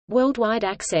WorldWide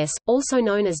Access, also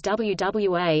known as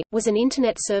WWA, was an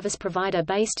Internet service provider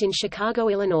based in Chicago,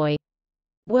 Illinois.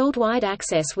 WorldWide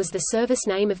Access was the service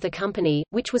name of the company,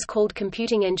 which was called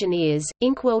Computing Engineers,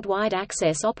 Inc. WorldWide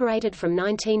Access operated from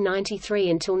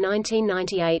 1993 until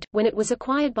 1998, when it was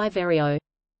acquired by Verio.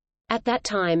 At that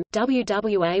time,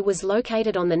 WWA was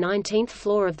located on the 19th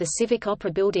floor of the Civic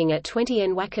Opera building at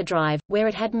 20N Wacker Drive, where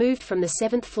it had moved from the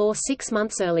 7th floor 6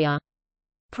 months earlier.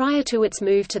 Prior to its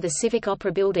move to the Civic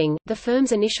Opera building, the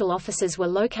firm's initial offices were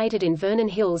located in Vernon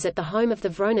Hills at the home of the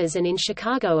Vronas and in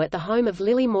Chicago at the home of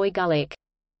Lily Moy Gulick.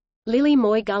 Lily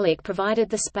Moy Gulick provided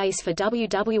the space for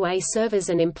WWA servers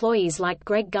and employees like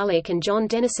Greg Gulick and John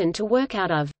Dennison to work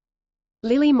out of.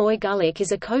 Lily Moy Gulick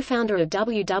is a co-founder of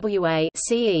WWA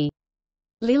CE.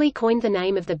 Lily coined the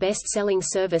name of the best-selling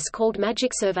service called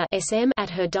MagicServer SM at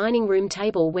her dining room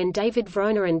table when David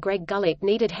Vrona and Greg Gulick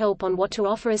needed help on what to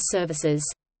offer as services.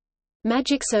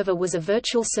 MagicServer was a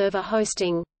virtual server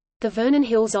hosting. The Vernon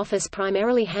Hills office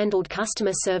primarily handled customer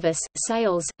service,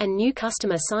 sales, and new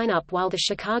customer sign-up, while the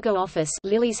Chicago office,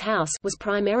 Lily's house, was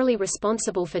primarily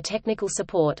responsible for technical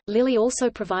support. Lily also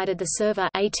provided the server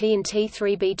AT&T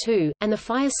 3B2 and the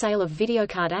fire sale of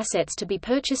videocard assets to be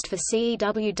purchased for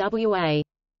CEWWA.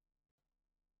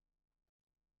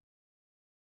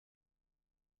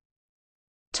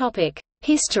 Topic: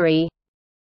 History.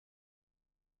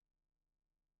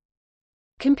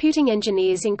 Computing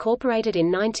Engineers incorporated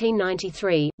in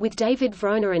 1993, with David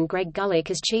Vrona and Greg Gulick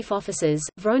as chief officers.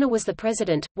 Vrona was the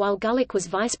president, while Gulick was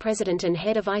vice president and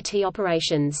head of IT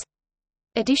operations.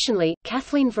 Additionally,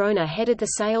 Kathleen Vrona headed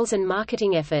the sales and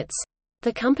marketing efforts.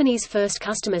 The company's first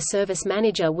customer service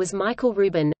manager was Michael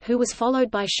Rubin, who was followed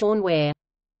by Sean Ware.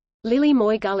 Lily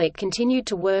Moy Gulick continued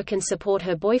to work and support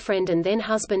her boyfriend and then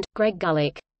husband, Greg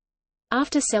Gulick.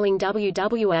 After selling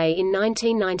WWA in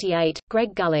 1998,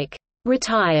 Greg Gulick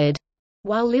retired,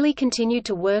 while Lily continued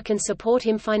to work and support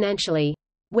him financially.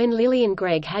 When Lily and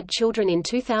Greg had children in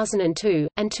 2002,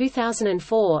 and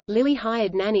 2004, Lily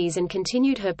hired nannies and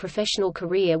continued her professional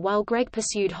career while Greg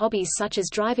pursued hobbies such as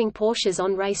driving Porsches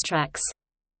on racetracks.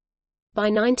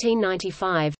 By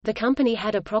 1995, the company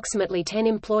had approximately 10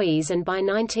 employees and by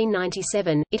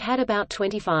 1997, it had about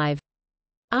 25.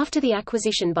 After the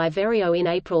acquisition by Verio in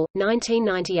April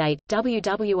 1998,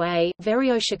 WWA,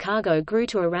 Verio Chicago grew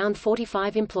to around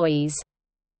 45 employees.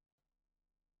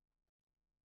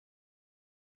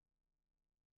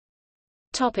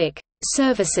 Topic: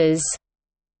 Services.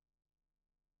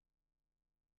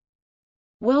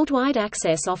 WorldWide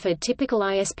Access offered typical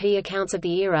ISP accounts of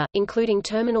the era, including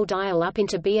terminal dial-up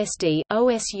into BSD,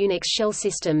 OS Unix shell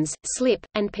systems, SLIP,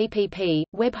 and PPP,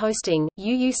 web hosting,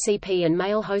 UUCP and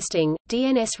mail hosting,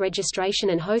 DNS registration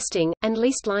and hosting, and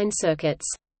leased line circuits.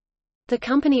 The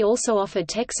company also offered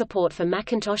tech support for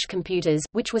Macintosh computers,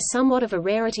 which was somewhat of a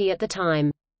rarity at the time.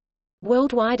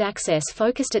 WorldWide Access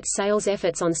focused its sales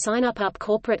efforts on sign-up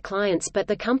corporate clients, but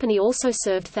the company also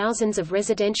served thousands of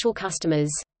residential customers.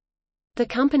 The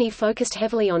company focused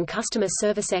heavily on customer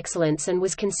service excellence and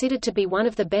was considered to be one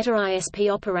of the better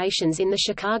ISP operations in the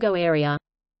Chicago area.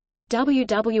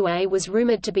 WWA was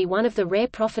rumored to be one of the rare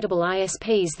profitable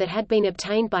ISPs that had been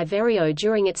obtained by Verio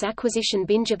during its acquisition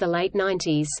binge of the late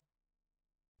 90s.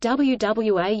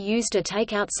 WWA used a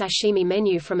takeout sashimi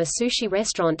menu from a sushi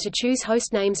restaurant to choose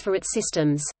host names for its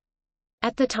systems.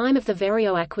 At the time of the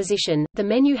Verio acquisition, the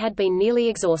menu had been nearly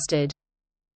exhausted.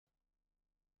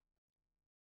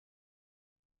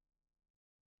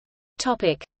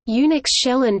 UNIX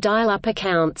shell and dial-up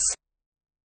accounts.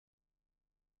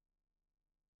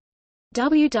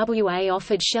 WWA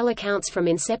offered shell accounts from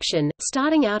inception,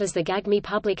 starting out as the GAGME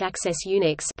Public Access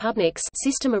Unix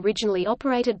system originally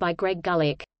operated by Greg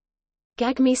Gulick.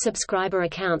 GAGME subscriber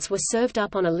accounts were served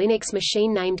up on a Linux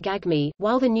machine named GAGME,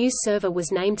 while the news server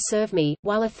was named ServMe,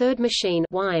 while a third machine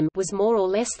was more or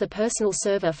less the personal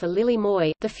server for Lily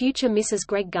Moy, the future Mrs.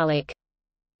 Greg Gulick.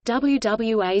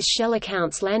 WWA's shell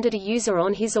accounts landed a user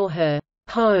on his or her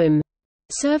home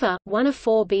server, one of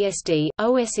 4 BSD,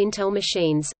 OS Intel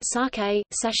machines, Sake,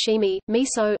 Sashimi,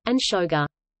 Miso, and Shoga.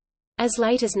 As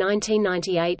late as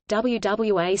 1998,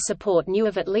 WWA support knew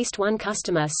of at least one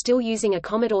customer still using a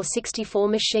Commodore 64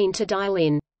 machine to dial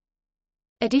in.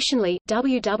 Additionally,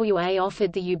 WWA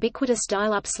offered the ubiquitous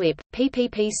dial-up SLIP,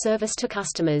 PPP service to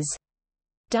customers.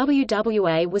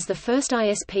 WWA was the first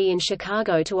ISP in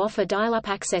Chicago to offer dial-up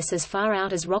access as far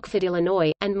out as Rockford, Illinois,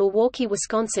 and Milwaukee,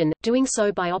 Wisconsin, doing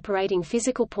so by operating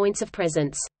physical points of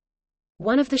presence.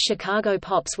 One of the Chicago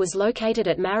POPs was located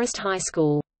at Marist High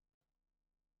School.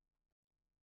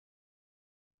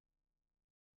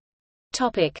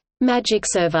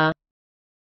 MagicServer.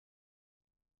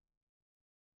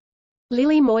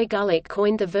 Lily Moy Gulick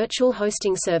coined the virtual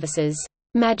hosting services,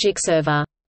 MagicServer,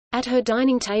 at her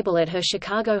dining table at her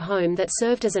Chicago home that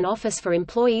served as an office for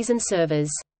employees and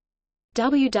servers.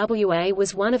 WWA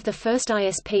was one of the first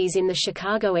ISPs in the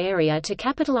Chicago area to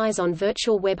capitalize on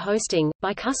virtual web hosting,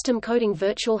 by custom coding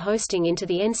virtual hosting into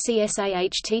the NCSA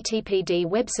HTTPD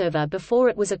web server before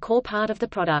it was a core part of the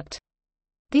product.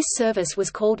 This service was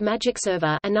called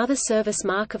MagicServer, another service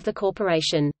mark of the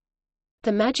corporation. The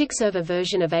MagicServer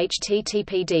version of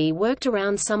HTTPD worked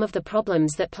around some of the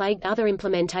problems that plagued other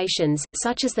implementations,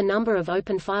 such as the number of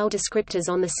open file descriptors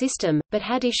on the system, but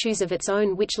had issues of its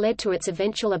own which led to its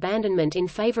eventual abandonment in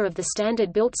favor of the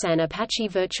standard built-in Apache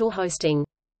virtual hosting.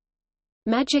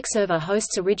 MagicServer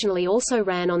hosts originally also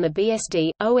ran on the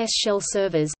BSD, OS shell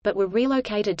servers, but were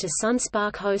relocated to Sun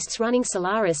Spark hosts running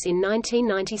Solaris in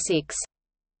 1996.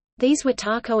 These were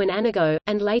Taco and Anigo,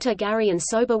 and later Gary and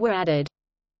Soba were added.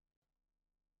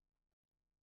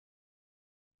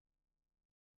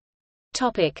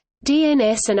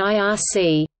 DNS and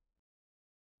IRC.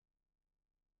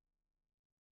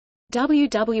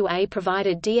 WWA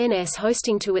provided DNS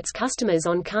hosting to its customers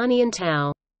on Carney and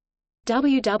Tau.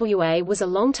 WWA was a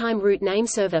longtime root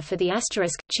nameserver for the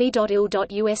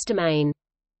 *chi.il.us domain.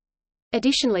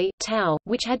 Additionally, Tau,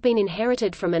 which had been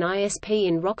inherited from an ISP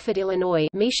in Rockford, Illinois,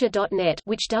 Misha.net,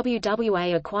 which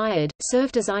WWA acquired,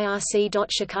 served as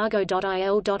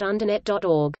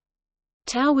irc.chicago.il.undernet.org.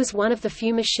 Tau was one of the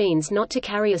few machines not to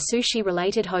carry a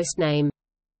sushi-related hostname.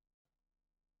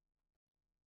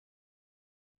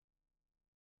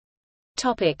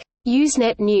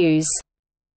 Usenet News.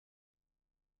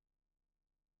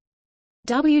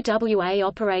 WWA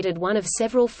operated one of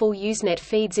several full Usenet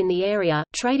feeds in the area,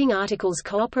 trading articles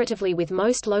cooperatively with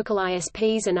most local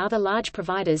ISPs and other large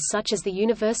providers such as the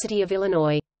University of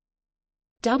Illinois.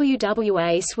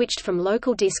 WWA switched from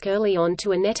local disk early on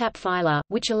to a NetApp filer,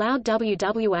 which allowed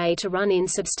WWA to run in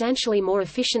substantially more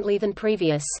efficiently than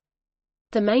previous.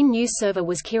 The main news server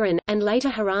was Kirin, and later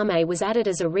Harame was added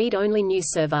as a read-only news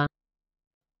server.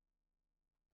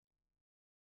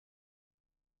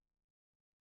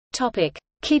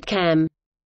 KidCam.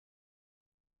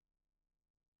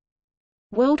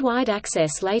 WorldWide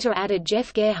Access later added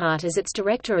Jeff Gerhardt as its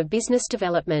Director of Business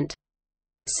Development.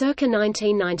 Circa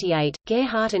 1998,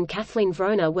 Gerhardt and Kathleen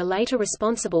Vrona were later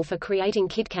responsible for creating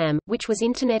KidCam, which was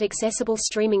Internet-accessible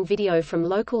streaming video from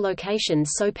local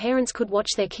locations so parents could watch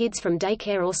their kids from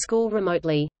daycare or school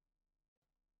remotely.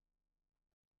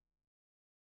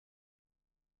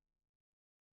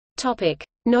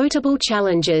 Notable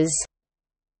challenges.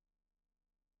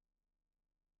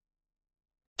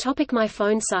 My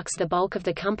Fone Sux. The bulk of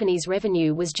the company's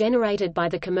revenue was generated by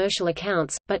the commercial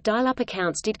accounts, but dial-up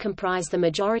accounts did comprise the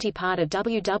majority part of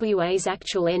WWA's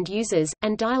actual end users,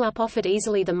 and dial-up offered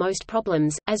easily the most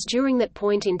problems, as during that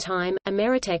point in time,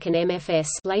 Ameritech and MFS,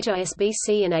 later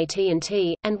SBC and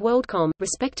AT&T, and WorldCom,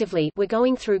 respectively, were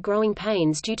going through growing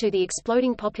pains due to the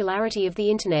exploding popularity of the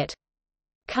Internet.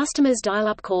 Customers'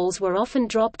 dial-up calls were often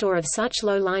dropped or of such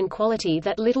low line quality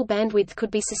that little bandwidth could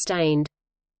be sustained.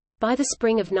 By the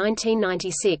spring of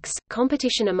 1996,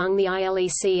 competition among the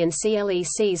ILEC and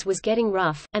CLECs was getting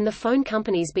rough, and the phone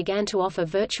companies began to offer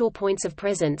virtual points of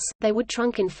presence. They would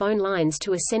trunk in phone lines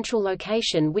to a central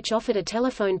location which offered a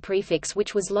telephone prefix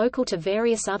which was local to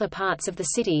various other parts of the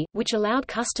city, which allowed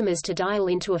customers to dial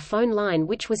into a phone line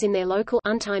which was in their local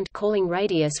untimed calling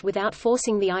radius without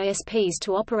forcing the ISPs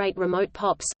to operate remote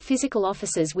POPs, physical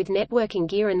offices with networking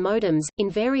gear and modems, in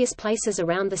various places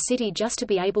around the city just to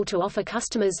be able to offer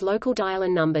customers local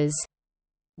dial-in numbers.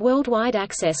 WorldWide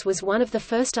Access was one of the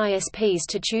first ISPs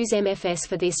to choose MFS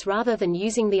for this rather than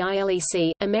using the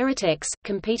ILEC, Ameritech's,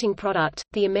 competing product,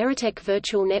 the Ameritech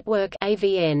Virtual Network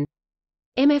 (AVN).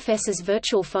 MFS's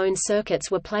virtual phone circuits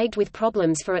were plagued with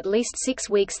problems for at least 6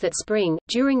 weeks that spring,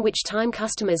 during which time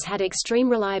customers had extreme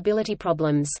reliability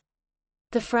problems.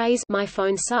 The phrase, "My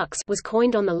Fone Sux," was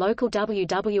coined on the local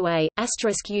WWA,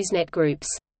 *Usenet groups.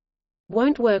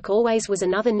 "Won't work always" was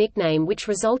another nickname which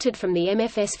resulted from the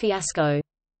MFS fiasco.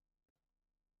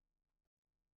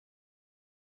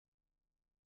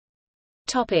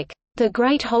 The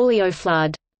Great Holio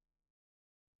Flood.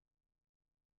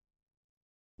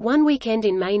 One weekend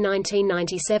in May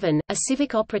 1997, a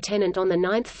Civic Opera tenant on the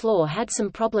 9th floor had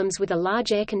some problems with a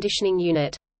large air conditioning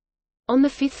unit. On the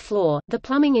 5th floor, the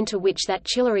plumbing into which that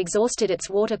chiller exhausted its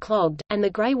water clogged, and the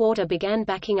grey water began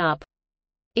backing up.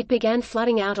 It began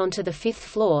flooding out onto the 5th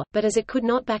floor, but as it could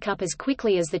not back up as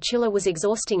quickly as the chiller was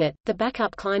exhausting it, the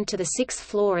backup climbed to the 6th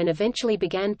floor and eventually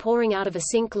began pouring out of a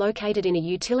sink located in a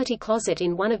utility closet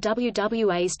in one of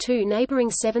WWA's 2 neighboring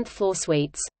 7th floor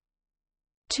suites.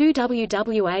 Two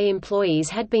WWA employees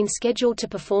had been scheduled to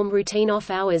perform routine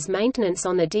off-hours maintenance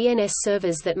on the DNS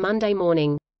servers that Monday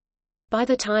morning. By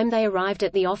the time they arrived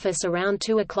at the office around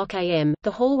 2:00 a.m.,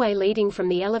 the hallway leading from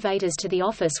the elevators to the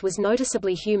office was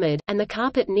noticeably humid, and the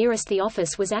carpet nearest the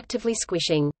office was actively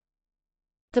squishing.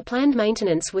 The planned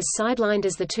maintenance was sidelined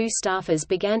as the two staffers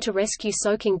began to rescue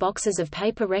soaking boxes of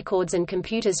paper records and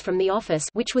computers from the office,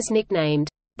 which was nicknamed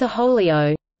the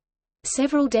Holio.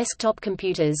 Several desktop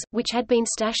computers, which had been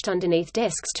stashed underneath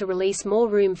desks to release more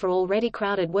room for already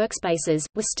crowded workspaces,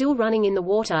 were still running in the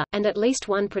water, and at least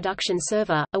one production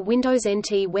server, a Windows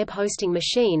NT web hosting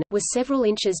machine, was several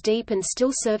inches deep and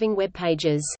still serving web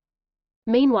pages.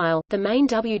 Meanwhile, the main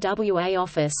WWA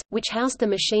office, which housed the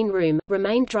machine room,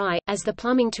 remained dry, as the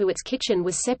plumbing to its kitchen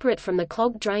was separate from the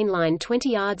clogged drain line 20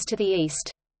 yards to the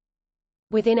east.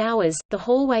 Within hours, the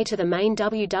hallway to the main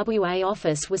WWA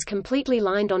office was completely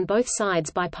lined on both sides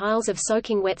by piles of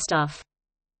soaking wet stuff.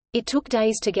 It took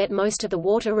days to get most of the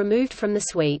water removed from the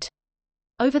suite.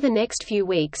 Over the next few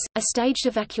weeks, a staged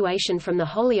evacuation from the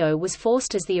Holio was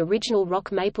forced as the original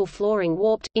rock maple flooring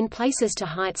warped, in places to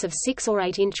heights of 6 or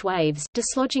 8-inch waves,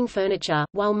 dislodging furniture,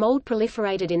 while mold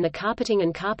proliferated in the carpeting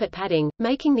and carpet padding,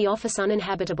 making the office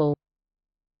uninhabitable.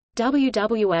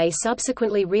 WWA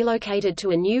subsequently relocated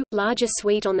to a new, larger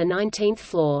suite on the 19th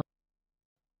floor.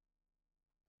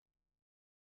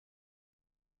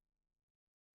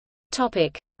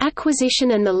 Topic: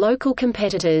 Acquisition and the local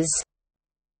competitors.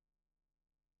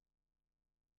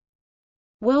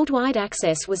 Worldwide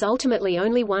Access was ultimately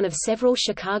only one of several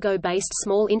Chicago-based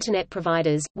small Internet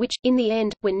providers, which, in the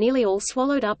end, were nearly all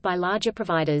swallowed up by larger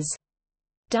providers.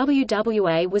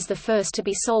 WWA was the first to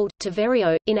be sold, to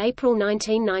Verio, in April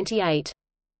 1998.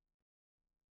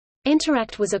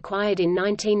 Enteract was acquired in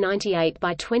 1998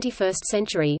 by 21st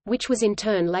Century, which was in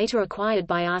turn later acquired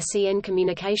by RCN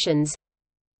Communications.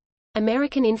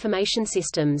 American Information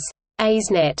Systems,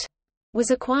 Usenet, was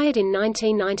acquired in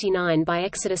 1999 by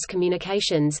Exodus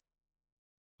Communications.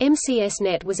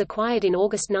 MCSnet was acquired in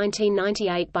August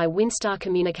 1998 by Winstar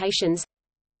Communications.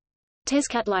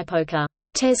 Tezcatlipoca,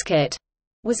 Tezcat,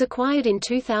 was acquired in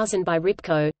 2000 by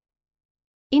Ripco.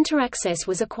 Interaccess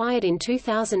was acquired in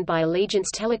 2000 by Allegiance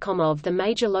Telecom. Of the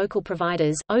major local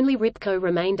providers, only Ripco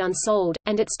remained unsold,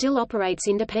 and it still operates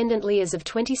independently as of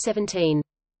 2017.